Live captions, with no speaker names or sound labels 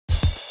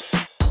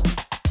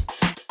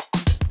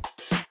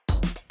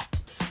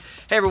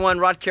Hey everyone,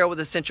 Rod Carroll with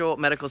Essential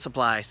Medical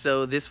Supply.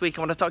 So this week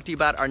I want to talk to you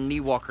about our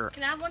knee walker.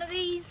 Can I have one of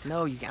these?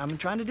 No, I'm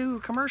trying to do a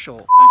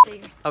commercial. I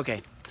see.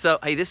 Okay, so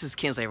hey, this is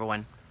Kinsley,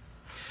 everyone.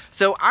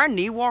 So our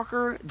knee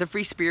walker, the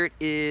Free Spirit,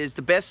 is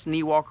the best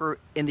knee walker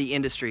in the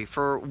industry.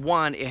 For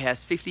one, it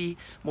has 50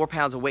 more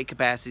pounds of weight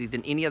capacity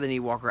than any other knee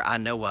walker I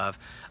know of.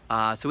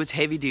 So it's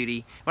heavy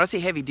duty. When I say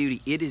heavy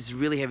duty, it is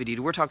really heavy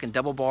duty. We're talking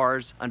double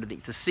bars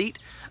underneath the seat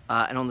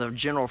and on the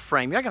general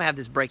frame. You're not gonna have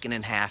this breaking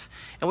in half.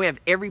 And we have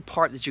every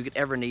part that you could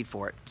ever need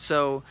for it.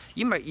 So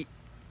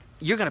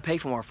you're gonna pay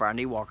for more for our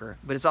knee walker,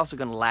 but it's also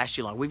gonna last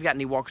you long. We've got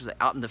knee walkers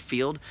out in the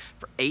field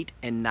for 8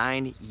 and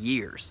 9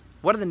 years.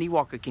 What other knee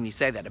walker can you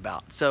say that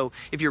about? So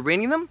if you're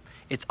renting them,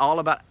 it's all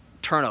about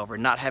turnover,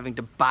 not having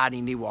to buy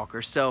any knee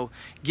walkers. So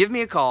give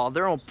me a call.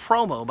 They're on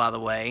promo, by the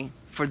way,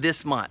 for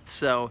this month.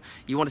 So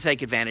you want to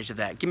take advantage of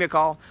that. Give me a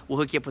call. We'll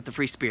hook you up with the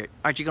Free Spirit.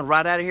 Aren't you gonna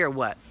ride out of here or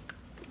what?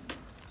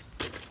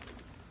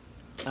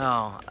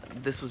 Oh,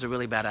 this was a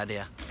really bad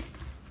idea.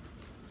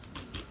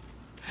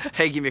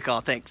 Hey, give me a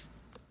call. Thanks.